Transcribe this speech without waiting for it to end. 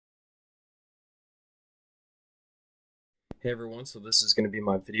Hey everyone, so this is going to be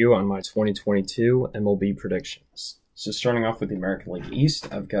my video on my 2022 MLB predictions. So starting off with the American League East,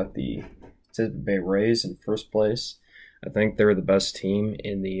 I've got the Tampa Bay Rays in first place. I think they're the best team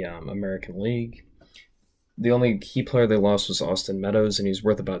in the American League. The only key player they lost was Austin Meadows, and he's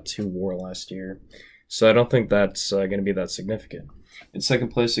worth about 2 WAR last year. So I don't think that's going to be that significant. In second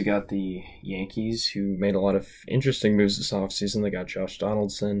place, I got the Yankees, who made a lot of interesting moves this offseason. They got Josh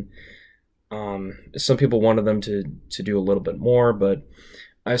Donaldson. Some people wanted them to do a little bit more, but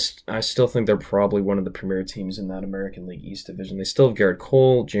I still think they're probably one of the premier teams in that American League East division. They still have Garrett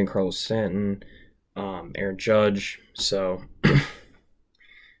Cole, Giancarlo Stanton, Aaron Judge, so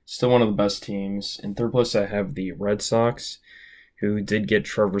still one of the best teams. In third place, I have the Red Sox, who did get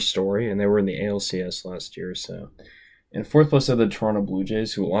Trevor Story, and they were in the ALCS last year. So, in fourth place, I have the Toronto Blue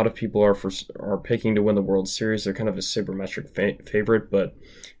Jays, who a lot of people are picking to win the World Series. They're kind of a sabermetric favorite, but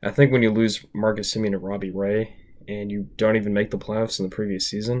I think when you lose Marcus Semien and Robbie Ray, and you don't even make the playoffs in the previous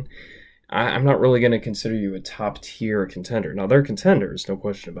season, I'm not really going to consider you a top-tier contender. Now, they're contenders, no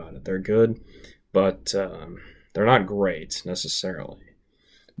question about it. They're good, but they're not great, necessarily.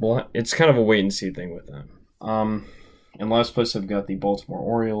 Well, it's kind of a wait-and-see thing with them. In last place, I've got the Baltimore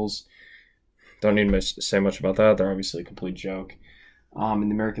Orioles. Don't need to say much about that. They're obviously a complete joke. In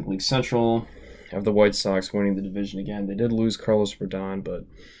the American League Central, I have the White Sox winning the division again. They did lose Carlos Rodon, but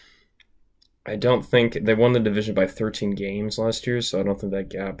I don't think they won the division by 13 games last year, so I don't think that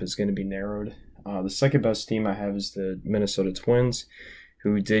gap is going to be narrowed. The second best team I have is the Minnesota Twins,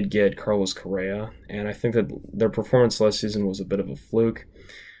 who did get Carlos Correa, and I think that their performance last season was a bit of a fluke.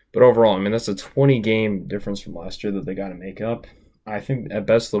 But overall, I mean, that's a 20-game difference from last year that they got to make up. I think at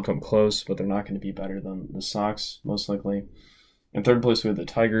best they'll come close, but they're not going to be better than the Sox, most likely. In third place, we have the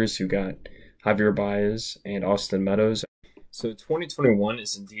Tigers, who got Javier Baez and Austin Meadows. So 2021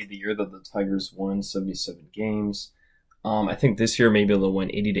 is indeed the year that the Tigers won 77 games. I think this year maybe they'll win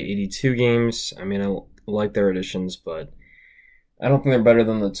 80 to 82 games. I mean, I like their additions, but I don't think they're better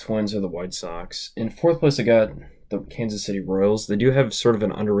than the Twins or the White Sox. In fourth place, I got the Kansas City Royals. They do have sort of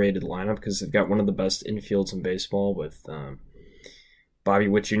an underrated lineup because they've got one of the best infields in baseball with Bobby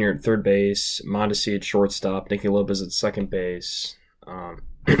Witt Jr. at third base, Mondesi at shortstop, Nicky Lopez at second base,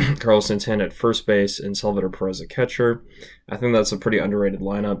 Carlos Santana at first base, and Salvador Perez at catcher. I think that's a pretty underrated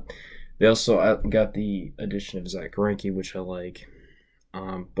lineup. They also got the addition of Zack, which I like,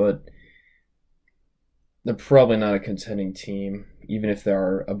 but they're probably not a contending team, even if they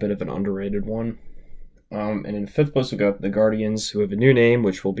are a bit of an underrated one. And in fifth place, we got the Guardians, who have a new name,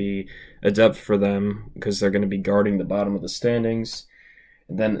 which will be a depth for them because they're going to be guarding the bottom of the standings.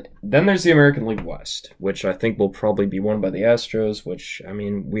 And then there's the American League West, which I think will probably be won by the Astros, which, I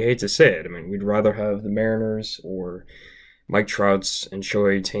mean, we hate to say it. I mean, we'd rather have the Mariners or Mike Trout's and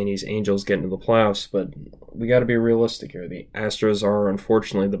Shohei Ohtani's Angels get into the playoffs, but we got to be realistic here. The Astros are,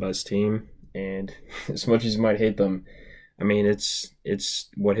 unfortunately, the best team, and as much as you might hate them, I mean, it's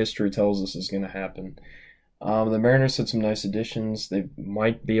what history tells us is going to happen. The Mariners had some nice additions. They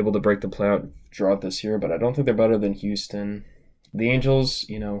might be able to break the playoff drought this year, but I don't think they're better than Houston. The Angels,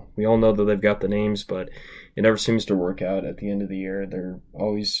 you know, we all know that they've got the names, but it never seems to work out at the end of the year. They're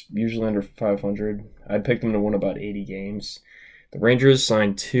always usually under 500. I'd pick them to win about 80 games. The Rangers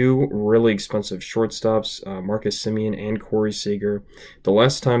signed 2 really expensive shortstops, Marcus Semien and Corey Seager. The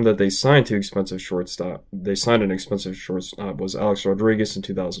last time that they signed an expensive shortstop was Alex Rodriguez in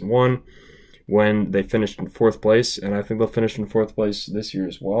 2001 when they finished in 4th place, and I think they'll finish in 4th place this year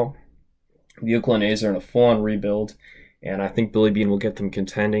as well. The Oakland A's are in a full-on rebuild, and I think Billy Beane will get them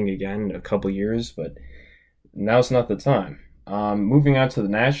contending again in a couple years, but now's not the time. Moving on to the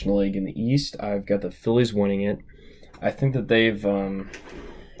National League in the East, I've got the Phillies winning it. I think that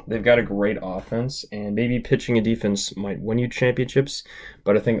they've got a great offense, and maybe pitching and defense might win you championships,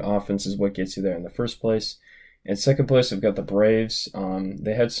 but I think offense is what gets you there in the first place. In second place, I've got the Braves.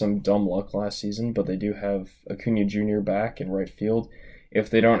 They had some dumb luck last season, but they do have Acuna Jr. back in right field if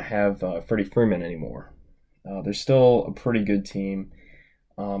they don't have Freddie Freeman anymore. They're still a pretty good team.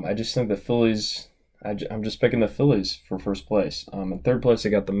 I just think the Phillies, I'm just picking the Phillies for first place. In third place, I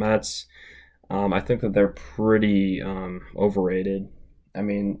got the Mets. I think that they're pretty overrated. I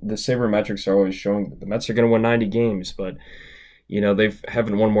mean, the sabermetrics are always showing that the Mets are going to win 90 games, but you know, they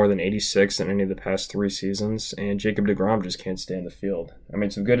haven't won more than 86 in any of the past 3 seasons, and Jacob deGrom just can't stay in the field. I mean,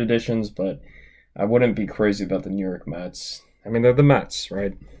 some good additions, but I wouldn't be crazy about the New York Mets. I mean, they're the Mets,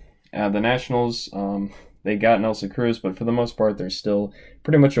 right? The Nationals, they got Nelson Cruz, but for the most part, they're still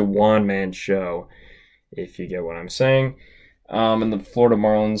pretty much a one-man show, if you get what I'm saying. And the Florida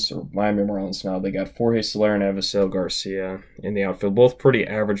Marlins, or Miami Marlins now, they got Jorge Soler and Avisail Garcia in the outfield. Both pretty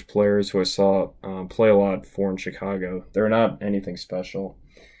average players who I saw play a lot for in Chicago. They're not anything special.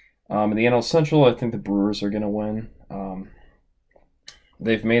 In the NL Central, I think the Brewers are going to win.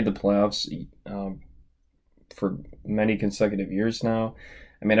 They've made the playoffs for many consecutive years now.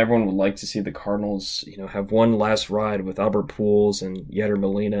 I mean, everyone would like to see the Cardinals, have one last ride with Albert Pujols and Yadier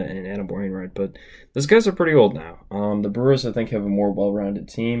Molina and Adam Wainwright, but those guys are pretty old now. The Brewers, I think, have a more well-rounded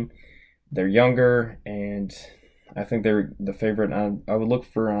team. They're younger, and I think they're the favorite. I would look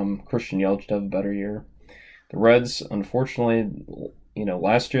for Christian Yelich to have a better year. The Reds, unfortunately,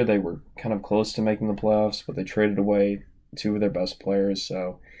 last year they were kind of close to making the playoffs, but they traded away two of their best players,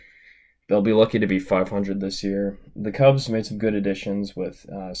 so they'll be lucky to be 500 this year. The Cubs made some good additions with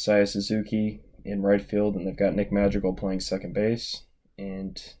Seyia Suzuki in right field, and they've got Nick Madrigal playing second base,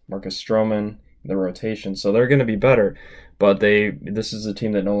 and Marcus Stroman in the rotation, so they're going to be better. But this is a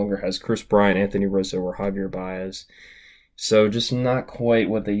team that no longer has Chris Bryant, Anthony Rizzo, or Javier Baez, so just not quite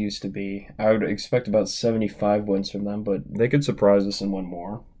what they used to be. I would expect about 75 wins from them, but they could surprise us and win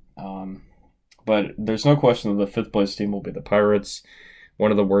more. But there's no question that the fifth place team will be the Pirates,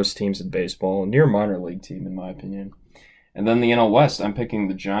 one of the worst teams in baseball, near minor league team in my opinion. And then the NL West, I'm picking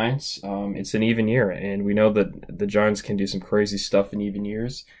the Giants. It's an even year, and we know that the Giants can do some crazy stuff in even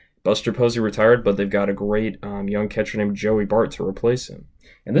years. Buster Posey retired, but they've got a great young catcher named Joey Bart to replace him.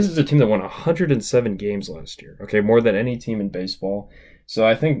 And this is a team that won 107 games last year, okay, more than any team in baseball. So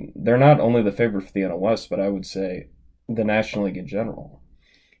I think they're not only the favorite for the NL West, but I would say the National League in general.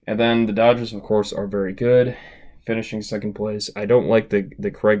 And then the Dodgers, of course, are very good, finishing second place. I don't like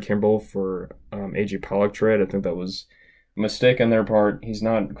the Craig Kimbrell for A.J. Pollock trade. I think that was a mistake on their part.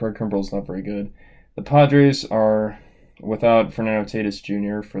 Craig Kimbrell's not very good. The Padres are without Fernando Tatis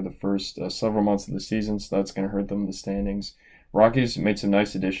Jr. for the first several months of the season, so that's going to hurt them in the standings. Rockies made some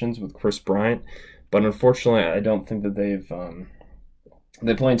nice additions with Chris Bryant, but unfortunately, I don't think that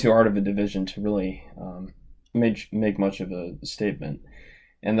they're playing too hard of a division to really make much of a statement.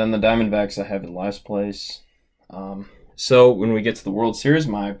 And then the Diamondbacks I have in last place. So when we get to the World Series,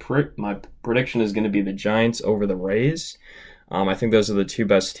 my prediction is going to be the Giants over the Rays. I think those are the two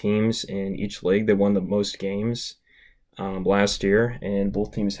best teams in each league. They won the most games last year, and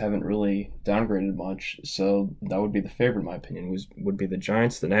both teams haven't really downgraded much. So that would be the favorite, in my opinion, would be the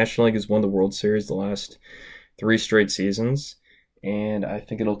Giants. The National League has won the World Series the last 3 straight seasons, and I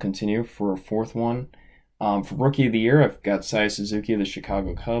think it'll continue for a fourth one. For Rookie of the Year, I've got Seyia Suzuki of the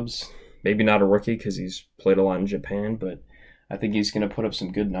Chicago Cubs. Maybe not a rookie because he's played a lot in Japan, but I think he's going to put up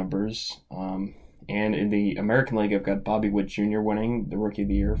some good numbers. And in the American League, I've got Bobby Witt Jr. winning the Rookie of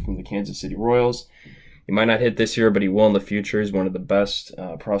the Year from the Kansas City Royals. He might not hit this year, but he will in the future. He's one of the best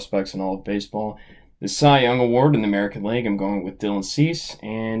prospects in all of baseball. The Cy Young Award in the American League, I'm going with Dylan Cease.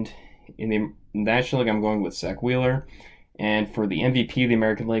 And in the National League, I'm going with Zack Wheeler. And for the MVP of the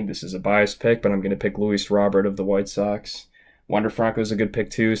American League, this is a biased pick, but I'm going to pick Luis Robert of the White Sox. Wander Franco is a good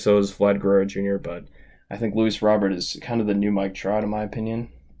pick too, so is Vlad Guerrero Jr., but I think Luis Robert is kind of the new Mike Trout in my opinion.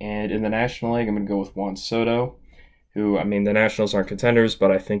 And in the National League, I'm going to go with Juan Soto, who, I mean, the Nationals aren't contenders,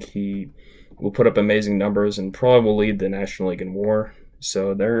 but I think he will put up amazing numbers and probably will lead the National League in WAR.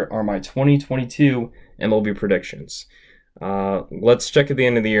 So there are my 2022 MLB predictions. Let's check at the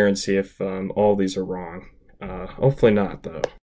end of the year and see if all these are wrong. Hopefully not, though.